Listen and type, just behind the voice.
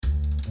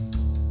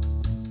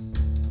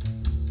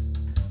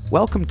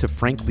Welcome to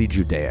Frankly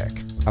Judaic,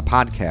 a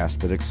podcast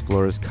that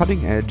explores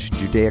cutting-edge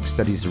Judaic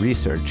studies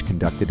research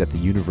conducted at the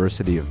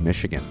University of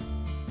Michigan.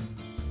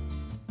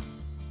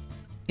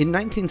 In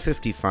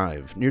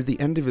 1955, near the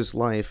end of his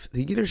life,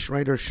 the Yiddish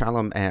writer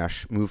Shalom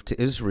Asch moved to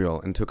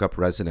Israel and took up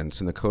residence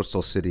in the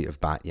coastal city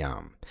of Bat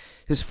Yam.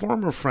 His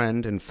former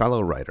friend and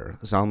fellow writer,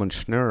 Zalman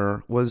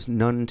Schneerer, was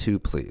none too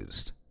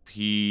pleased.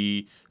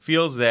 He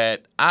feels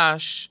that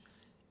Asch,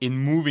 in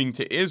moving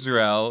to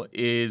Israel,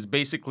 is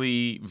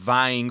basically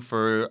vying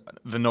for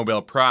the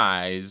Nobel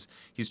Prize.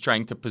 He's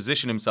trying to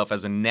position himself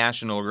as a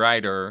national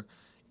writer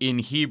in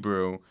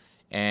Hebrew.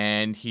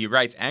 And he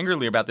writes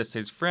angrily about this to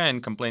his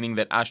friend, complaining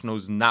that Asch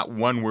knows not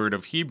one word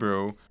of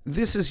Hebrew.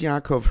 This is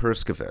Yaakov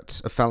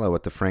Herskovitz, a fellow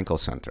at the Frankel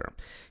Center.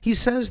 He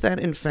says that,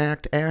 in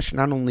fact, Asch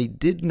not only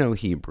did know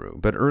Hebrew,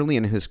 but early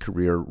in his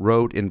career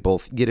wrote in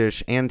both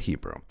Yiddish and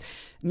Hebrew.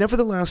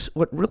 Nevertheless,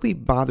 what really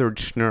bothered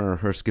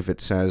Schneerer,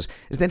 Herskovitz says,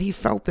 is that he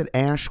felt that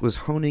Asch was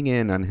honing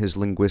in on his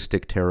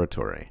linguistic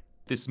territory.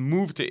 This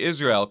move to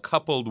Israel,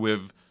 coupled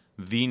with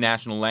the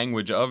national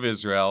language of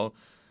Israel,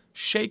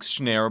 shakes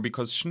Schneerer,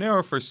 because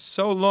Schneerer for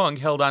so long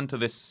held on to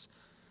this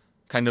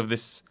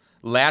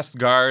last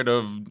guard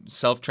of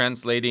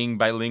self-translating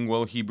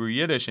bilingual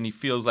Hebrew-Yiddish, and he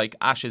feels like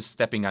Asch is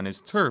stepping on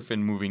his turf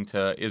in moving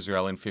to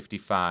Israel in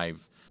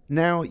 55.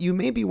 Now, you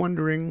may be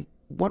wondering,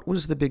 what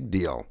was the big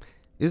deal?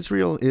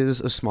 Israel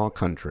is a small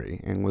country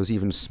and was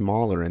even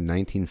smaller in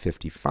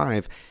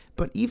 1955,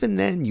 but even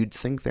then you'd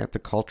think that the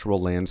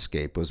cultural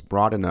landscape was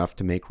broad enough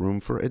to make room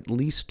for at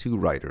least two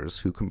writers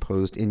who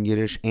composed in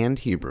Yiddish and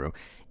Hebrew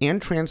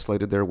and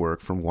translated their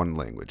work from one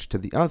language to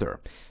the other.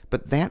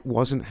 But that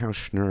wasn't how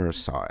Schneerer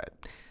saw it.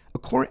 A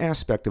core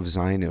aspect of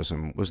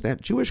Zionism was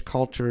that Jewish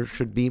culture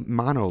should be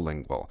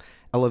monolingual,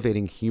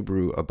 elevating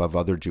Hebrew above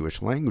other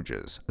Jewish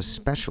languages,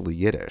 especially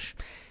Yiddish.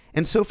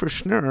 And so for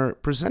Schneerer,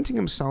 presenting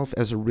himself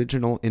as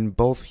original in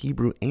both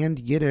Hebrew and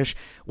Yiddish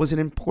was an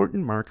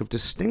important mark of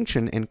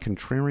distinction and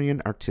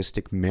contrarian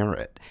artistic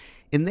merit.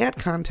 In that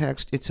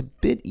context, it's a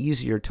bit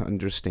easier to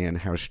understand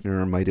how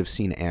Schneerer might have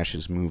seen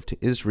Asch's move to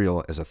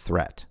Israel as a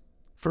threat.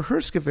 For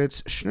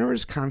Herskovitz,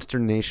 Schneerer's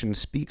consternation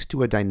speaks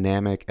to a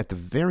dynamic at the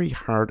very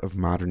heart of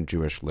modern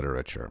Jewish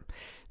literature,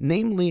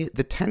 namely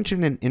the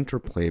tension and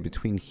interplay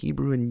between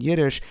Hebrew and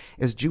Yiddish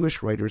as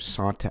Jewish writers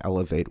sought to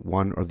elevate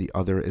one or the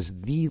other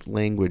as the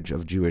language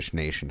of Jewish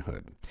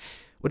nationhood.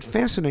 What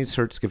fascinates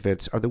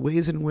Herskovitz are the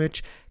ways in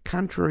which,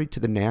 contrary to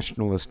the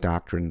nationalist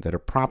doctrine that a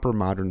proper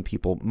modern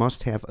people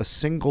must have a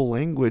single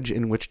language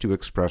in which to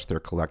express their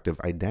collective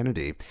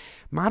identity,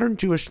 modern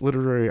Jewish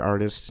literary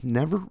artists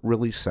never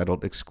really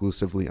settled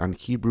exclusively on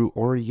Hebrew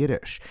or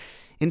Yiddish.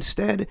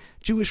 Instead,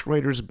 Jewish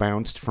writers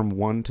bounced from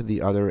one to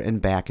the other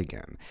and back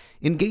again,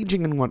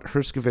 engaging in what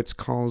Herskovitz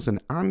calls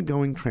an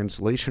ongoing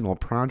translational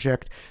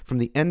project from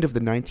the end of the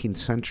 19th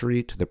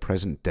century to the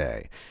present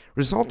day,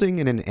 resulting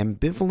in an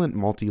ambivalent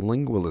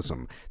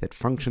multilingualism that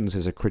functions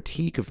as a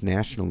critique of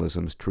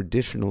nationalism's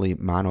traditionally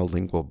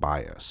monolingual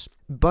bias.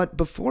 But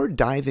before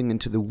diving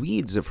into the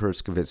weeds of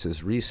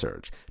Herskovitz's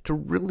research, to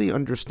really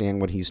understand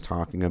what he's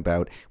talking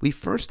about, we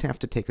first have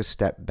to take a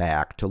step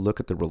back to look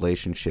at the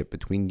relationship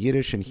between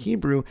Yiddish and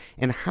Hebrew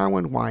and how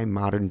and why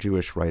modern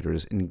Jewish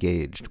writers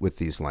engaged with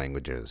these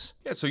languages.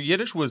 Yeah, so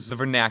Yiddish was the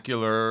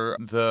vernacular,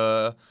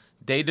 the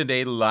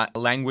day-to-day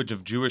language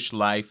of Jewish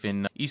life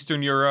in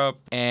Eastern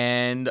Europe,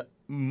 and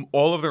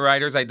all of the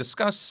writers I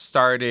discussed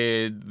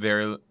started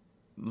their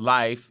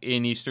life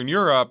in Eastern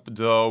Europe,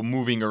 though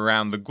moving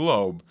around the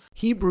globe.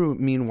 Hebrew,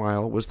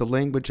 meanwhile, was the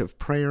language of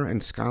prayer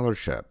and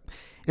scholarship.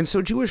 And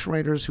so Jewish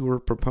writers who were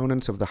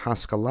proponents of the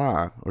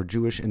Haskalah, or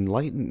Jewish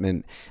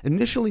Enlightenment,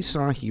 initially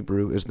saw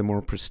Hebrew as the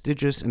more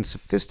prestigious and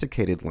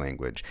sophisticated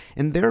language,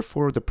 and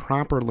therefore the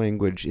proper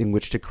language in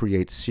which to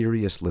create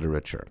serious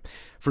literature.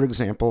 For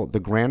example, the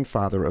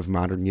grandfather of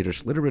modern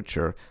Yiddish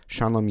literature,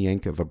 Shalom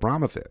Yankel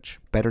Abramovich,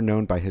 better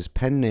known by his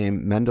pen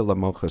name Mendel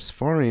HaMocha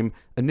Sforim,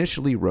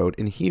 initially wrote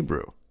in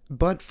Hebrew.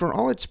 But for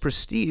all its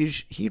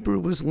prestige, Hebrew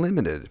was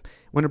limited.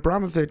 When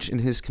Abramovich and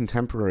his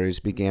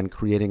contemporaries began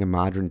creating a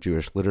modern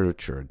Jewish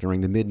literature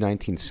during the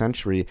mid-19th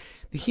century,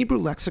 the Hebrew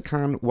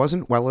lexicon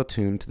wasn't well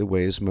attuned to the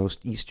ways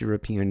most East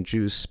European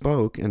Jews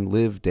spoke and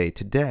lived day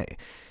to day.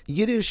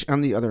 Yiddish, on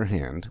the other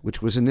hand,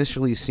 which was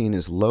initially seen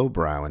as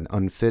lowbrow and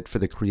unfit for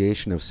the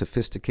creation of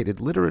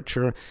sophisticated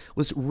literature,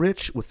 was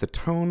rich with the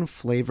tone,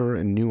 flavor,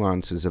 and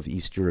nuances of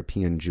East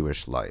European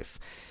Jewish life.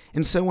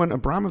 And so when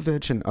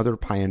Abramovich and other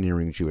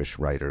pioneering Jewish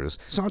writers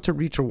sought to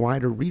reach a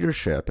wider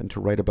readership and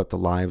to write about the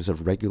lives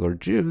of regular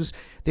Jews,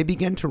 they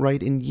began to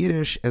write in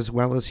Yiddish as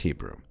well as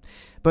Hebrew.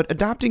 But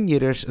adopting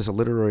Yiddish as a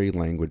literary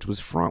language was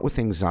fraught with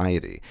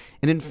anxiety,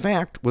 and in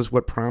fact was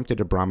what prompted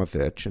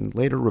Abramovich and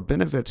later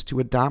Rabinowitz to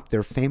adopt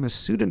their famous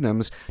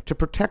pseudonyms to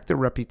protect their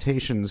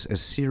reputations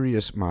as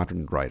serious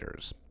modern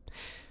writers.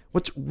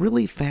 What's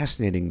really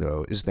fascinating,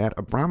 though, is that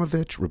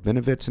Abramovich,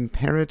 Rabinowitz, and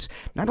Peretz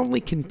not only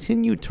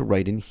continued to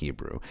write in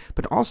Hebrew,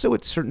 but also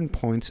at certain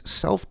points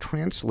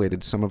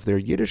self-translated some of their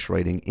Yiddish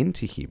writing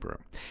into Hebrew.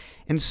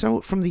 And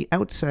so, from the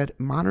outset,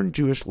 modern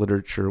Jewish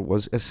literature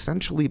was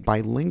essentially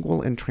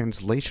bilingual and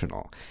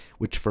translational,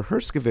 which for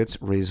Herskovits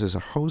raises a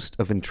host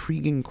of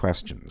intriguing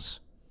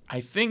questions.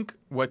 I think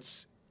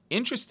what's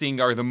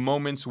interesting are the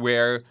moments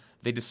where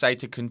they decide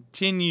to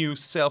continue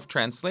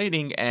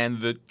self-translating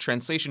and the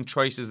translation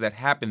choices that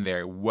happen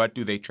there. What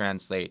do they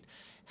translate?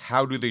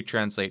 How do they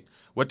translate?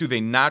 What do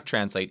they not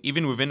translate?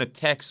 Even within a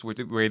text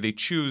where they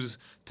choose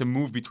to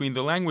move between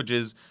the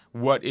languages,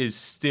 what is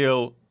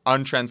still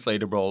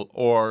untranslatable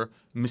or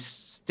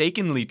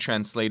mistakenly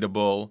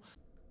translatable?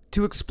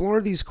 To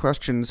explore these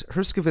questions,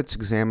 Herskovits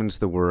examines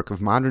the work of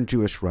modern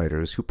Jewish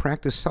writers who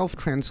practice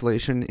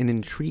self-translation in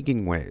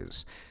intriguing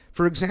ways.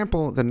 For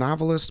example, the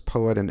novelist,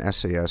 poet, and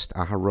essayist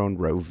Aharon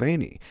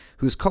Reuveni,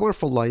 whose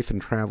colorful life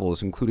and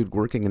travels included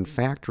working in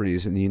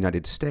factories in the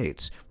United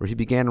States, where he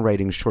began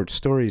writing short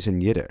stories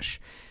in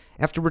Yiddish.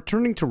 After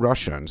returning to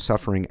Russia and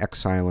suffering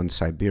exile in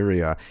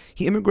Siberia,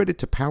 he immigrated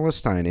to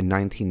Palestine in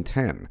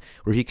 1910,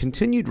 where he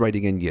continued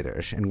writing in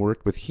Yiddish and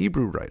worked with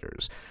Hebrew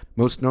writers,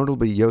 most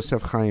notably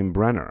Yosef Chaim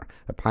Brenner,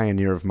 a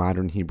pioneer of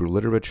modern Hebrew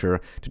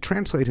literature, to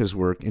translate his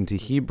work into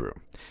Hebrew.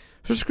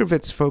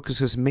 Herskovits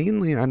focuses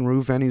mainly on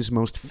Reuveni's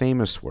most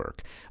famous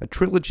work, a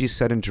trilogy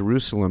set in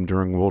Jerusalem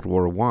during World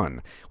War I,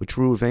 which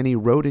Reuveni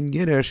wrote in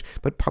Yiddish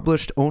but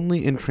published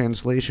only in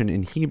translation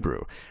in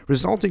Hebrew,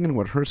 resulting in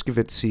what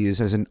Herskovits sees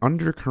as an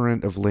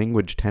undercurrent of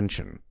language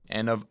tension.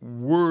 And of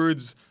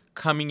words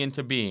coming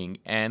into being,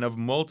 and of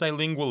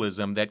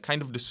multilingualism that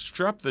kind of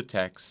disrupt the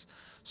text,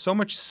 so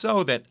much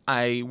so that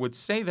I would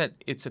say that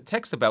it's a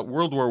text about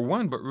World War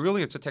I, but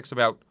really it's a text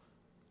about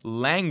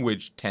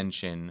language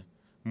tension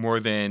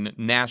more than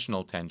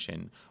national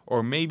tension,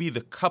 or maybe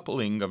the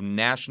coupling of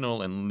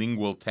national and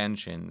lingual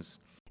tensions.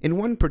 In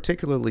one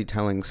particularly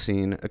telling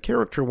scene, a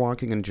character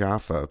walking in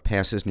Jaffa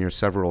passes near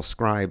several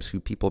scribes who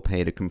people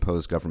pay to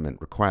compose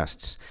government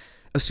requests.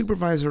 A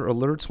supervisor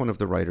alerts one of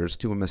the writers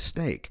to a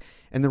mistake,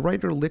 and the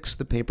writer licks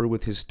the paper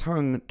with his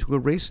tongue to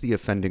erase the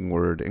offending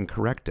word and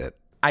correct it.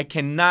 I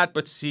cannot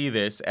but see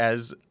this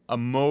as a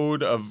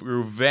mode of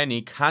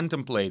Reuveni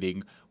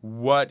contemplating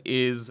what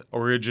is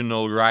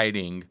original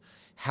writing.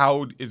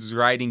 How does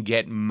writing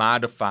get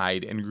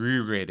modified and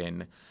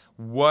rewritten?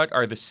 What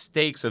are the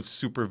stakes of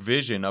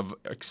supervision, of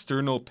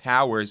external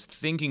powers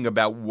thinking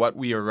about what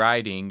we are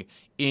writing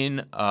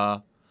in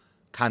a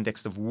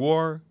context of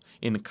war,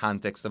 in a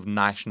context of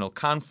national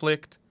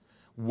conflict?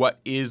 What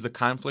is the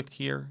conflict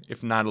here,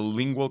 if not a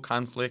lingual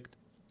conflict?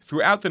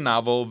 Throughout the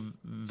novel,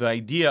 the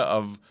idea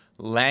of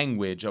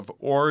language, of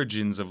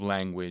origins of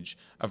language,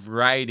 of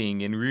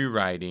writing and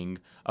rewriting,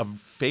 of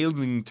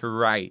failing to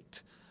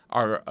write,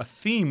 are a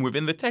theme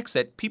within the text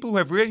that people who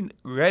have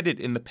read it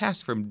in the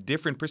past from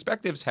different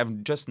perspectives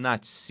have just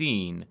not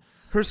seen.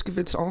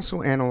 Herskovits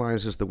also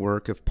analyzes the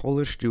work of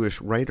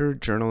Polish-Jewish writer,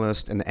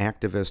 journalist, and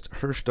activist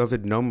Hersh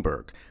David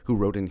Nomberg, who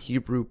wrote in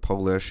Hebrew,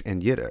 Polish,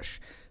 and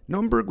Yiddish.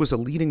 Nomberg was a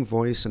leading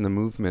voice in the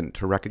movement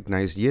to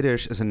recognize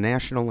Yiddish as a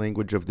national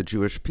language of the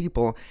Jewish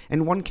people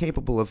and one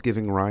capable of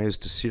giving rise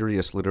to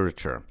serious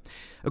literature.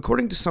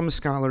 According to some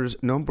scholars,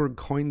 Nomberg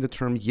coined the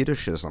term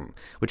Yiddishism,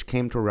 which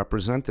came to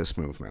represent this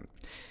movement.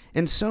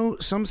 And so,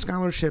 some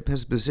scholarship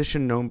has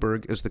positioned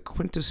Nomberg as the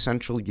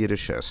quintessential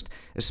Yiddishist,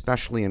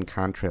 especially in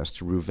contrast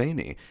to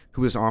Reuveni,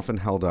 who is often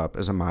held up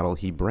as a model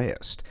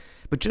Hebraist.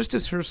 But just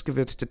as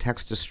Herskovits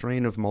detects a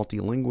strain of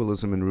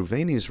multilingualism in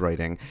Reuveni's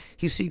writing,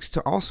 he seeks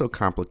to also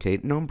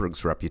complicate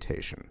Nomberg's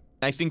reputation.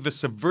 I think the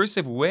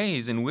subversive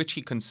ways in which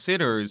he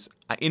considers,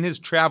 in his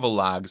travel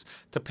logs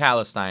to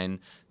Palestine,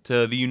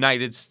 to the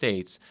United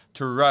States,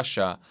 to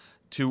Russia,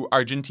 to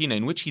Argentina,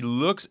 in which he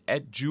looks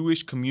at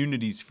Jewish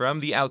communities from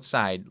the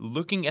outside,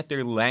 looking at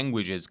their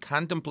languages,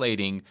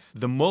 contemplating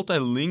the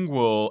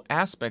multilingual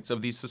aspects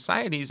of these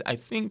societies, I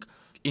think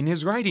in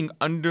his writing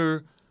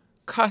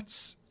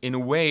undercuts, in a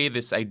way,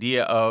 this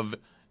idea of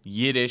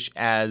Yiddish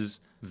as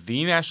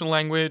the national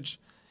language,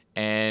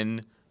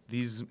 and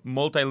these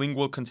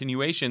multilingual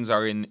continuations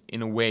are in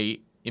a way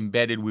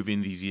embedded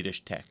within these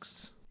Yiddish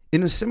texts.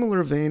 In a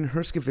similar vein,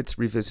 Herskovits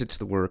revisits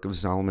the work of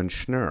Zalman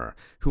Shneur,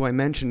 who I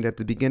mentioned at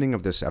the beginning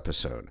of this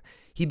episode.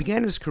 He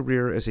began his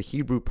career as a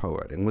Hebrew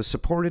poet and was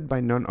supported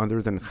by none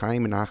other than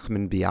Chaim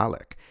Nachman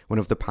Bialik, one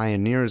of the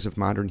pioneers of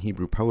modern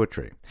Hebrew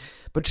poetry.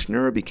 But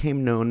Shneur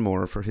became known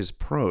more for his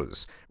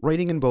prose,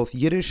 writing in both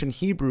Yiddish and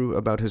Hebrew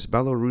about his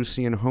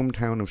Belarusian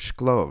hometown of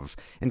Shklov,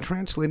 and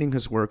translating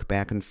his work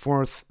back and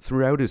forth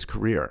throughout his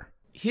career.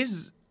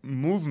 His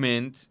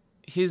movement,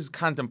 his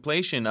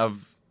contemplation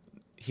of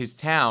his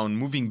town,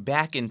 moving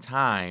back in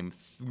time,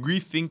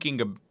 rethinking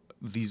of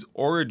these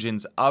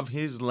origins of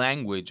his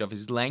language, of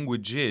his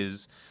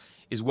languages,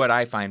 is what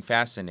I find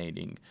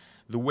fascinating.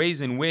 The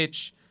ways in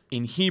which,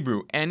 in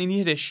Hebrew and in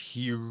Yiddish,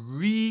 he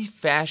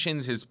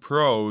refashions his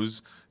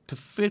prose to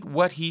fit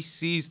what he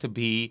sees to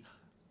be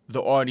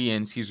the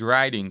audience he's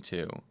writing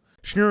to.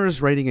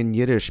 Schneur's writing in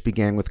Yiddish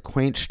began with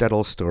quaint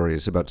shtetl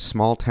stories about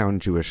small-town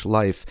Jewish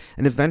life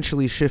and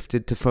eventually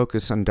shifted to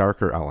focus on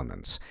darker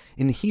elements.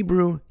 In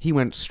Hebrew, he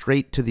went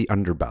straight to the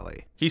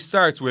underbelly. He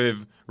starts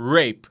with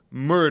rape,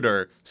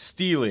 murder,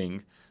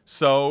 stealing.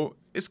 So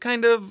is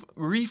kind of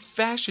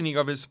refashioning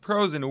of his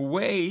prose in a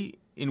way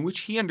in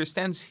which he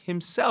understands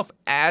himself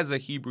as a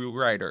Hebrew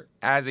writer,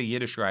 as a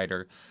Yiddish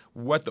writer,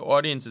 what the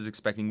audience is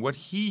expecting, what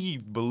he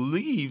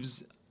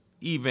believes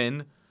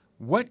even,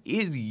 what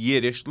is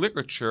Yiddish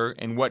literature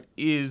and what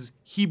is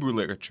Hebrew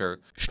literature.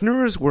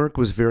 Schnurr's work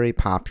was very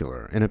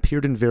popular and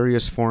appeared in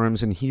various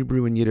forums in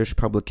Hebrew and Yiddish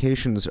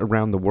publications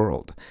around the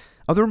world.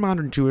 Other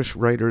modern Jewish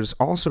writers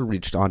also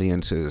reached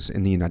audiences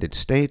in the United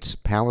States,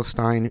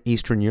 Palestine,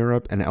 Eastern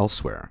Europe, and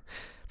elsewhere.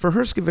 For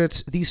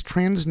Herskovits, these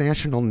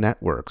transnational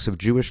networks of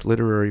Jewish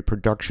literary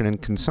production and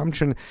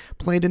consumption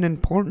played an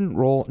important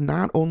role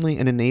not only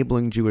in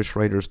enabling Jewish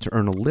writers to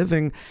earn a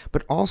living,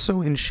 but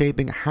also in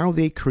shaping how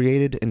they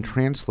created and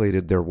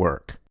translated their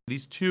work.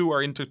 These two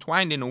are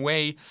intertwined in a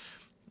way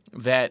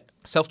that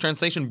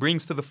self-translation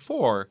brings to the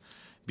fore,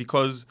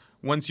 because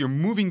once you're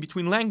moving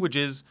between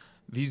languages,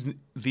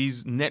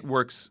 these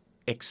networks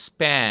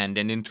expand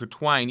and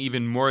intertwine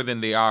even more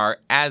than they are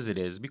as it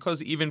is,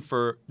 because even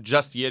for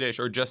just Yiddish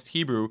or just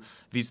Hebrew,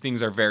 these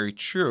things are very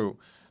true.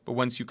 But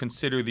once you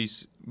consider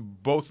these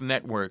both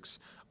networks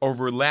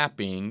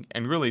overlapping,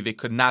 and really they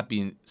could not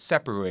be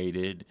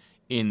separated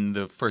in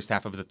the first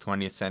half of the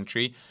 20th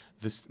century,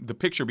 the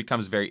picture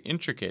becomes very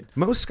intricate.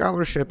 Most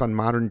scholarship on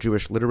modern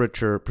Jewish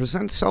literature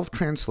presents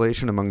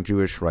self-translation among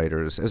Jewish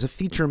writers as a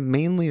feature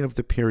mainly of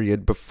the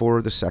period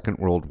before the Second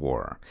World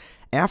War.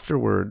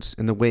 Afterwards,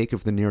 in the wake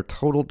of the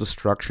near-total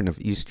destruction of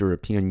East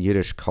European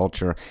Yiddish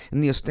culture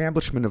and the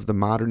establishment of the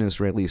modern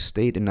Israeli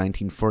state in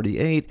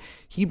 1948,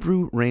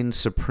 Hebrew reigned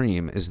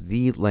supreme as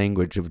the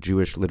language of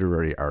Jewish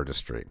literary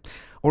artistry.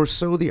 Or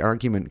so the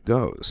argument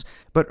goes.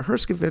 But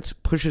Herskovits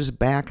pushes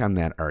back on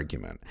that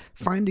argument,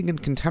 finding in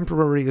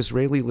contemporary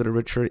Israeli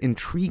literature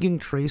intriguing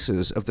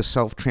traces of the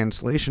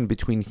self-translation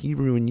between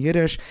Hebrew and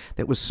Yiddish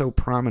that was so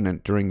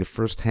prominent during the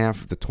first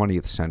half of the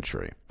 20th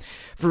century.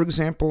 For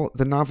example,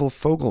 the novel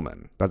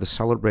Fogelman, by the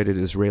celebrated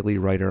Israeli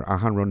writer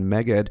Aharon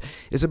Meged,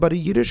 is about a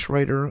Yiddish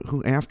writer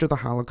who after the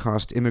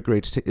Holocaust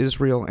immigrates to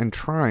Israel and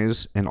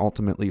tries, and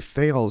ultimately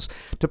fails,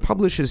 to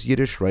publish his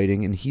Yiddish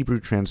writing in Hebrew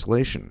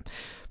translation.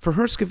 For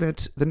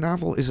Herskovits, the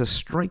novel is a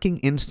striking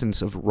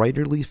instance of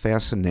writerly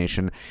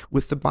fascination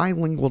with the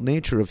bilingual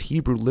nature of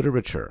Hebrew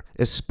literature,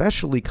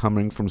 especially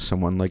coming from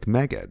someone like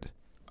Meged.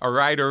 A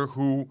writer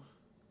who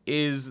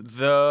is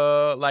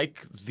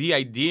the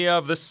idea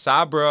of the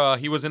Sabra.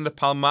 He was in the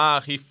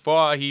Palmach, he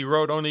fought, he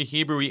wrote only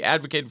Hebrew, he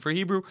advocated for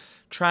Hebrew,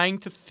 trying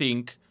to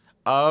think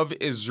of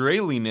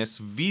Israeliness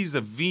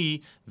vis-a-vis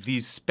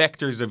these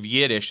specters of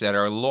Yiddish that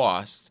are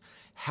lost.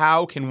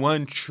 How can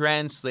one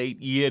translate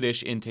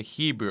Yiddish into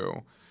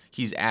Hebrew?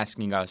 He's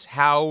asking us,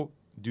 how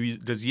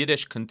does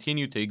Yiddish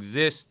continue to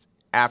exist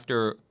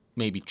after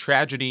maybe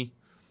tragedy,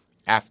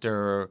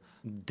 after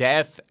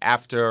death,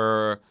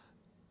 after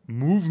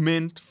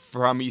movement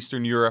from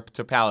Eastern Europe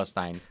to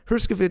Palestine?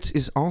 Herskovits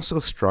is also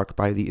struck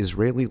by the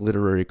Israeli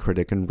literary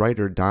critic and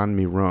writer Dan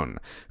Miron,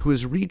 who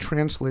has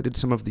retranslated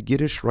some of the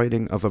Yiddish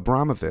writing of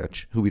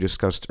Abramovich, who we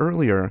discussed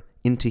earlier,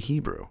 into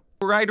Hebrew.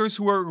 Writers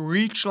who are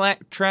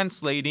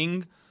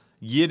retranslating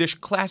Yiddish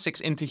classics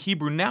into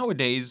Hebrew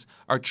nowadays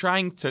are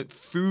trying to,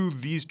 through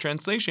these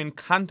translations,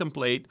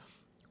 contemplate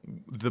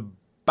the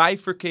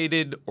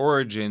bifurcated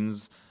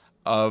origins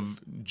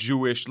of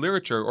Jewish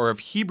literature or of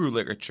Hebrew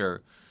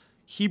literature.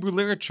 Hebrew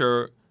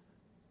literature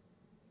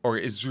or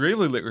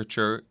Israeli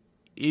literature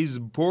is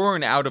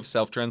born out of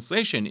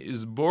self-translation,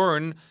 is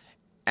born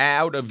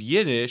out of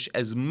Yiddish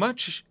as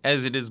much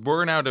as it is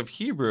born out of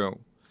Hebrew.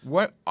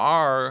 What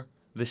are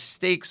the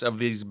stakes of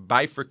these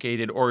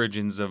bifurcated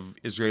origins of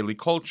Israeli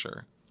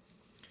culture?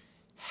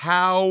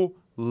 How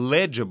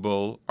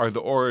legible are the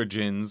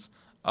origins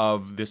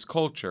of this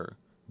culture,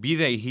 be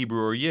they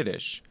Hebrew or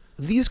Yiddish?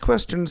 These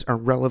questions are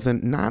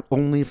relevant not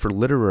only for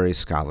literary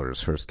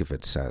scholars,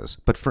 Herskovits says,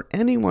 but for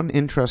anyone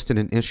interested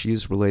in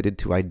issues related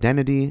to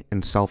identity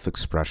and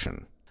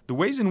self-expression. The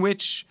ways in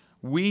which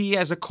we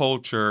as a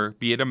culture,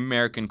 be it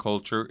American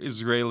culture,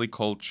 Israeli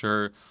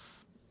culture,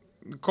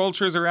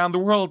 cultures around the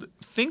world,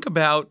 think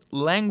about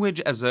language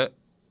as a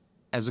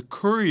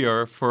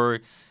courier for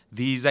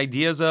these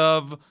ideas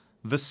of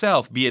the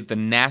self, be it the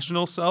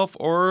national self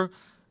or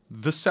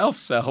the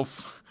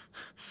self-self,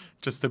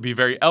 just to be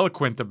very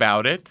eloquent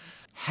about it.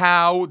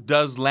 How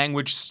does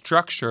language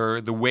structure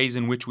the ways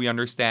in which we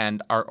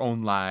understand our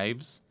own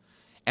lives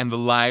and the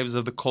lives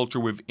of the culture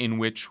within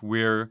which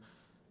we're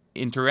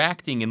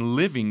interacting and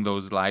living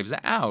those lives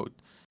out?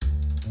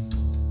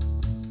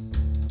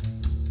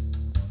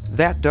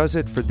 That does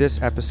it for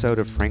this episode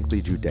of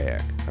Frankly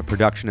Judaic, a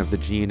production of the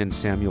Jean and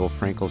Samuel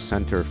Frankel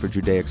Center for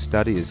Judaic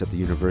Studies at the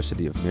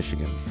University of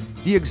Michigan.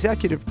 The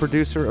executive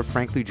producer of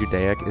Frankly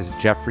Judaic is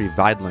Jeffrey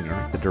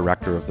Weidlinger, the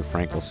director of the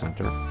Frankel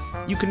Center.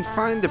 You can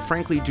find the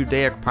Frankly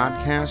Judaic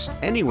podcast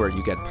anywhere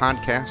you get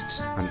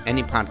podcasts on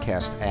any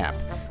podcast app.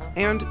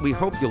 And we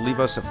hope you'll leave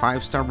us a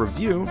 5-star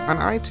review on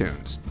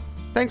iTunes.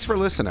 Thanks for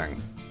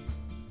listening.